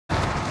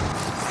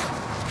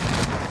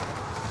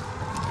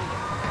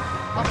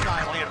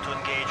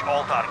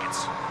all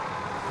targets.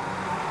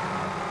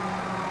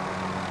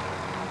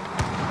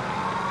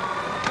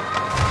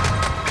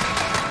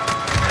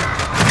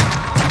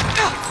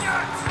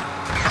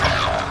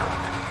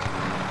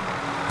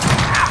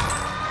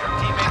 Your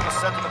teammate was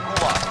sent to the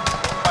gulag.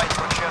 We'll fight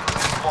for a chance to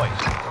deploy.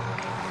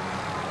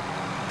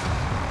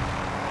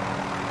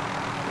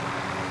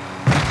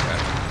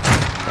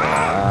 I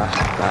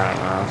don't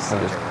know. I'm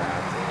such a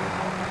rat,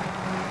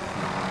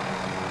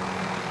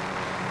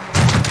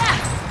 Ah,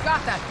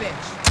 got that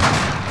bitch.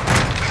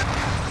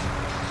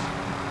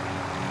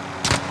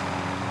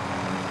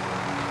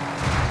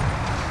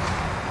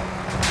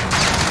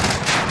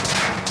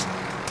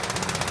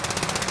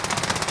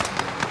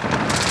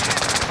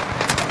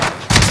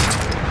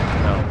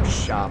 No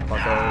shot,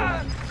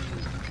 bucko.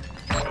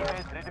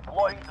 Teammates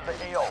redeploying to the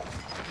AO.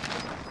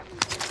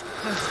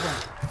 Close one.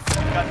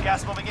 We got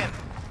gas moving in.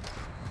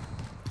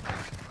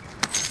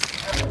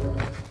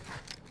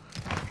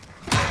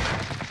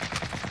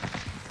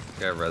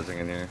 Got rezzing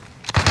in here.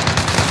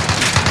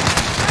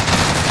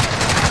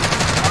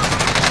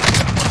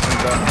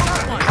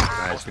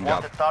 Nice, good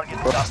job. Wanted target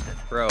dusted.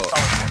 Bro,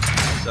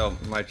 so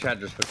my chat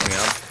just hooked me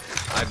up.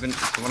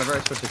 Whenever I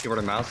switch to keyboard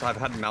and mouse, I've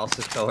had mouse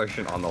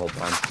acceleration on the whole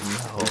time.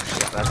 No,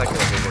 yeah, that's actually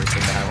like the worst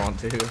thing to have on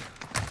too.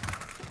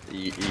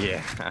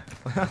 Yeah.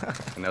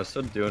 And I was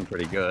still doing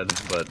pretty good,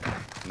 but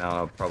now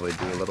I'll probably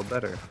do a little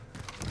better.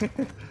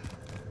 Friendly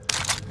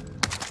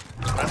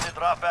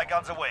drop back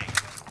on the way.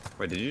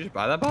 Wait, did you just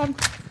buy that bomb?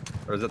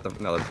 Or is that the...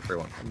 No, that's the free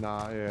one.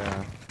 Nah,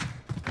 yeah.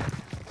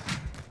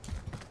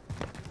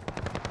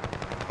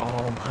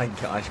 Oh my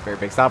gosh, Bear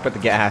Big. Stop at the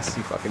gas,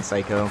 you fucking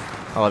psycho.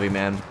 I love you,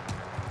 man.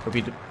 Hope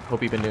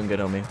you've been doing good,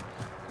 homie.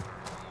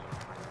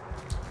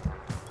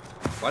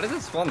 Why did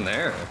it spawn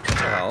there? What the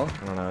hell?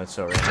 I don't know, it's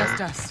so random.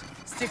 Just us.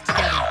 Stick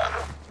together.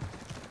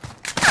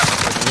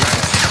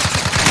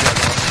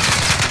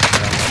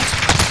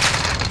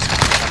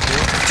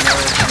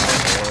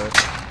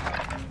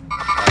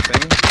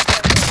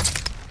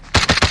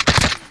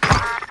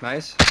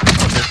 Nice.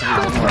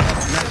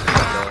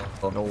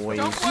 No way.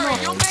 Don't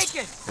worry, you'll make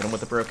it. Hit him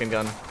with the broken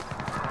gun.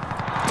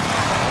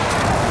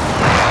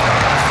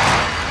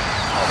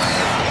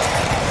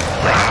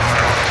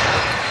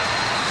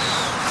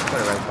 Put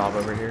a red bob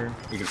over here.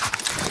 You can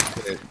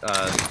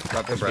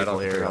drop the There's bread people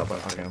off here. here.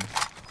 Okay.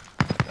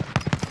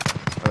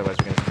 Otherwise,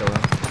 we're gonna kill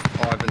him.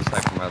 Oh, I've been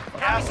sniped from out.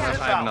 Gas is I have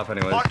inbound. enough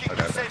anyways. Marking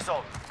Okay, the safe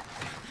zone.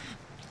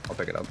 I'll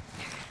pick it up.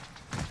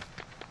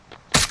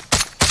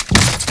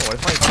 Oh,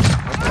 it's like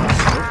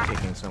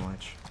kicking so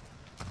much.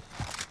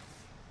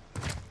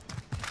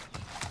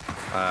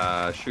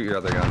 Shoot your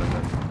other gun and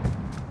then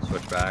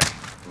switch back.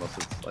 Unless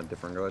it's a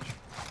different glitch.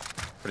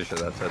 Pretty sure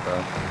that's it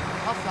though.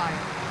 I'll fire.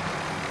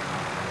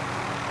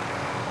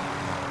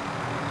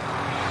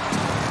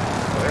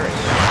 Oh, there he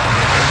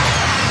is.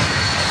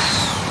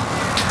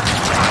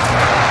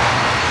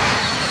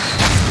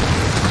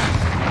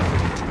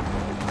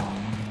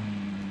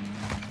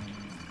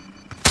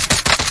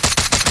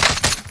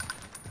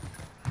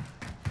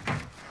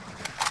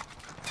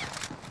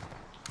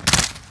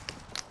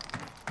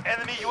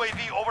 Enemy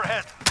UAV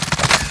overhead.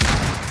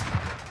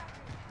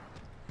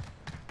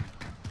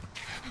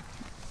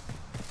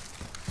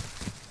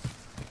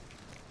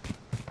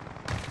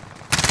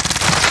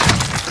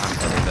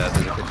 There's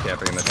a kid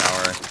camping in the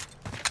tower.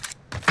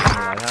 In the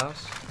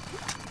lighthouse?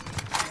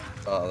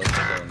 Oh, that's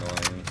so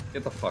annoying.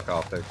 Get the fuck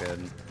off there,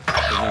 kid.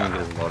 Doesn't even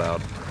get his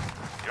loadout.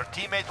 Your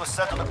teammate was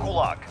sent to the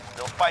gulag.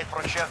 They'll fight for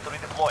a chance to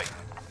redeploy.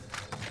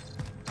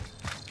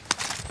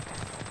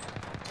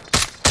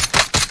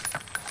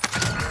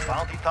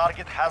 Bounty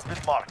target has been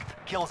marked.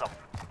 Kill them.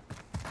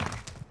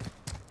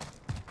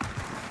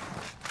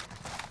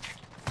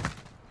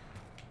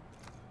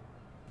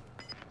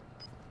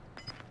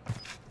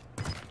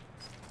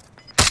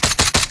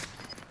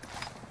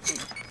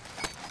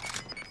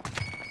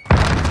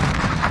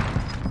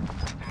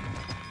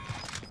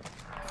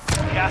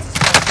 Gas is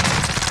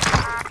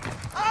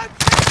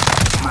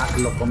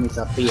Lo con mis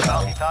apías.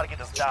 bounty target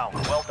is down.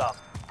 Well done.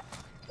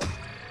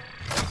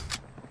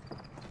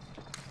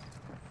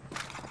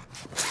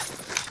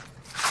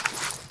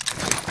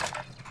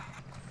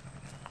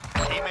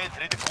 Teammates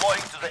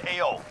redeploying to the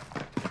AO.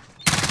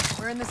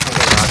 We're in the They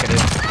city. rocketed.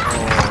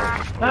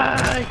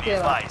 Oh. Be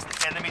advised,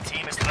 the enemy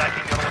team is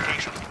tracking your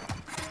location.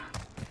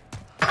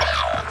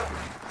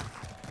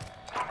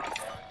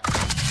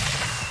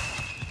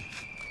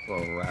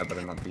 Little rat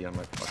better not be on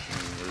my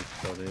fucking roof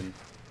still, dude.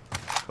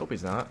 Hope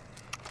he's not.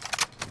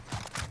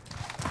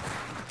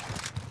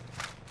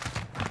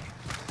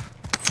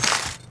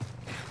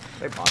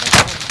 They bought him.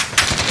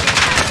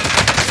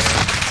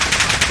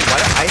 Why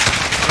do I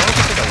don't know if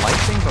it's like a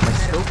light thing, but my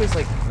scope is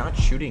like not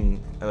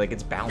shooting. Like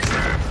it's bouncing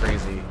like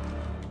crazy.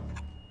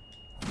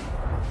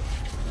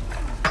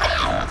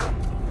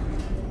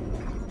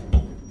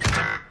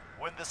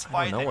 Win this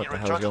fight know and what you the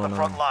hell's return to the going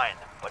front on. line.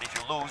 But if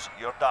you lose,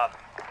 you're done.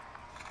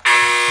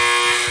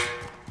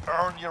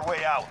 Earn your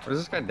way out. Where's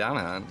this guy down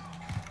at?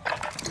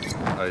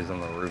 Oh, he's on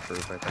the roof, I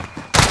think.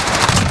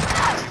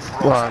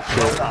 Well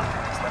done.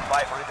 Stand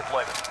by for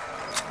redeployment.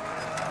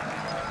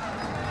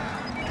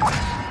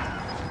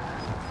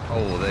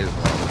 Oh, they just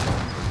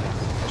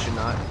I should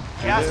not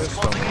do Gas this. is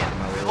Don't closing look in. at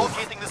my loot.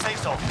 Relocating the safe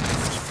zone.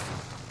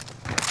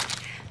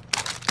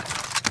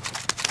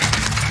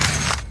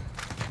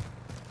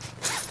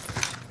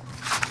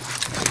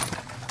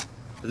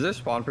 Is there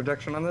spawn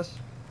protection on this?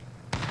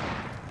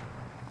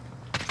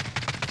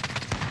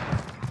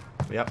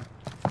 Yep.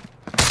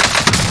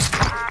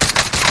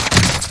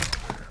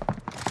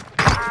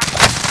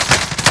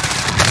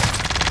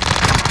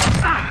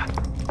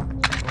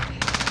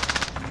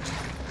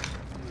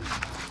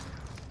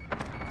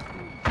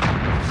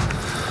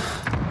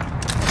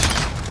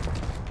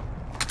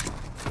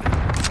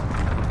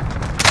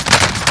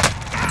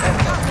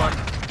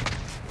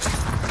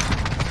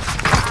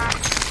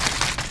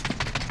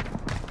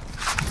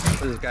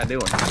 What is this guy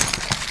doing?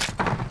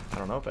 I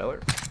don't know, Beller.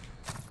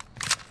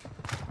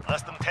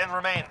 Less than 10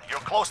 remain. You're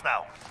close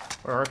now.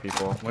 Where are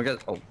people? Look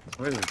at, oh,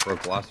 somebody just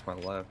broke glass to my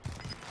left.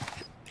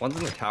 One's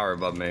in the tower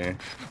above me.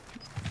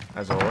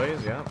 As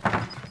always, yeah.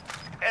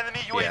 Enemy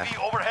UAV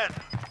overhead.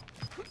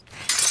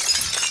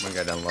 One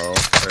guy down low. Or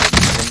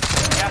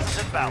Gas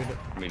is inbound.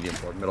 medium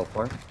floor, middle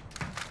floor.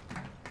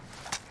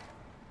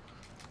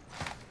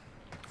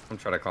 I'm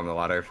trying to climb the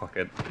ladder, fuck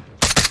it. Bob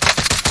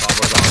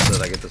on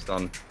so I get this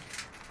done.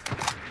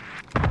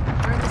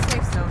 We're in the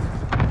safe zone.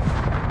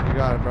 You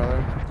got it,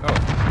 brother. Oh.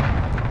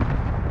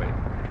 Wait.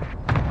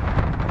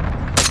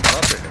 Not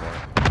up there anymore.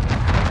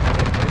 How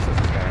many places does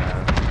this guy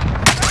have?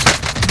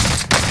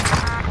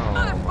 Oh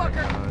my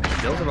Motherfucker.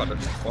 god. Jill's about to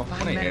walk Find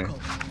funny here.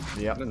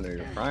 medical. Yep. Then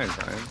you're crying.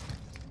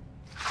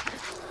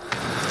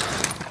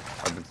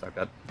 I've been stuck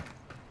at.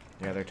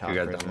 Yeah, they're top You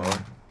guys right down now. low.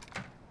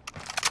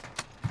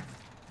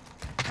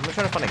 I'm gonna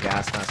try to find a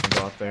gas mask and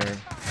go up there. I'm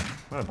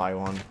gonna buy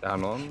one.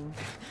 Down one.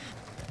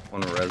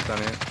 One res down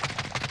here.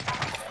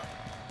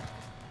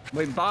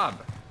 Wait, Bob.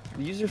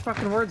 Use your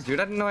fucking words, dude.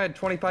 I didn't know I had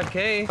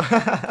 25K.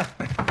 I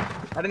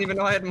didn't even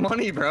know I had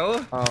money,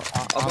 bro. Oh,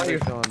 I'll buy you.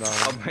 feeling down.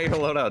 I'll buy you a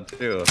loadout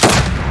too.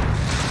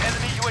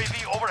 Enemy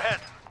UAV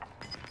overhead.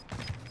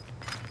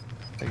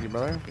 Thank you,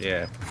 brother.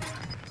 Yeah.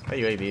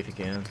 Hey, UAV if you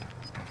can.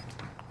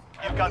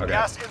 You've got Okay.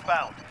 gas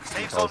inbound.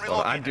 Safe zone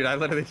relocated. Dude, I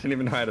literally didn't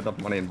even know I had enough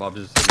money, and Bob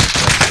just sitting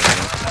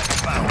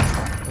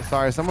Inbound. I'm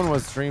sorry, someone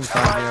was stream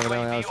sniping me over there.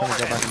 And I was trying to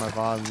go back to my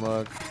VOD and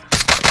look.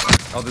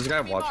 Oh, there's a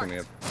guy watching me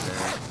up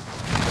there.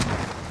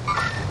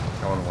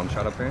 I want one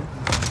shot up here. Me?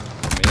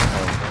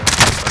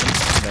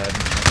 Dead.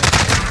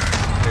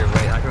 Here,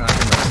 wait, I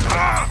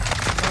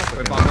can.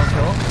 Wait, Bob, no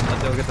kill.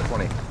 Let's go get the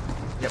 20.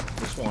 Yep,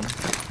 just one.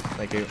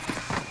 Thank you.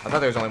 I thought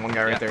there was only one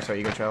guy right Yeah. there, so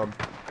you go, child.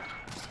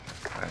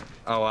 Alright.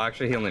 Oh,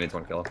 actually, he only needs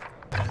one kill.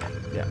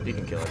 Yeah, you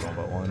can kill everyone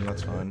but one.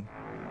 That's fine.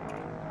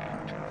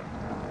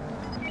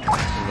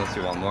 Let's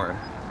do one more.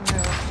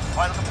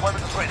 Final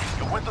deployment is ready.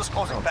 Your window's I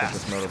closing don't think fast.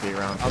 this mode will be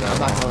around for I'm that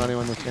not long. killing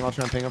anyone this game. I'll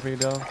try and ping him for you,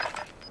 Dill.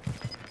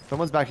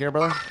 Someone's back here,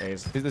 brother.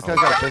 He's This guy's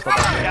got a pistol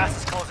back here. Gas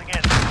is closing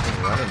in.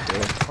 running,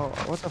 dude. Oh,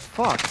 what the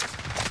fuck?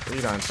 Where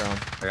you dying from?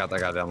 I got that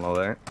guy down low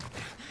there.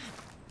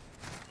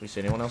 You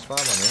see anyone else, Bob?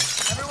 On here?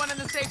 Everyone in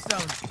the safe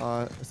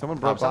zone. Someone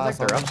Bob, broke sounds glass.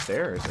 like they're on me.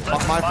 upstairs.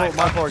 My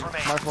Five floor, seconds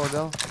my remain. floor,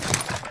 Dill.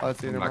 Oh, let's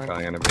see. I'm Never not mind.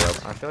 calling anybody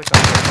else. I feel like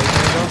that's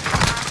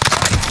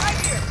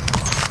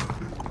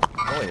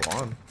only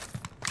one.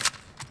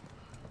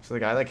 So the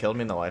guy that killed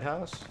me in the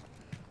lighthouse?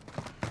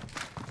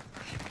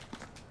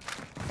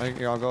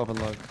 Here, I'll go up and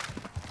look.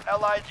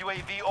 Allied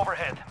UAV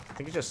overhead. I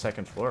think he's just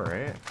second floor,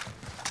 right?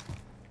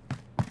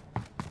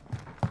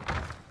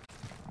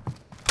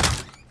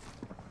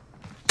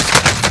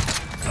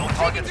 No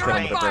targets Taking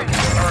remain. direct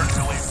fire. Turn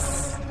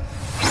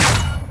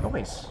to win.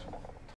 Nice.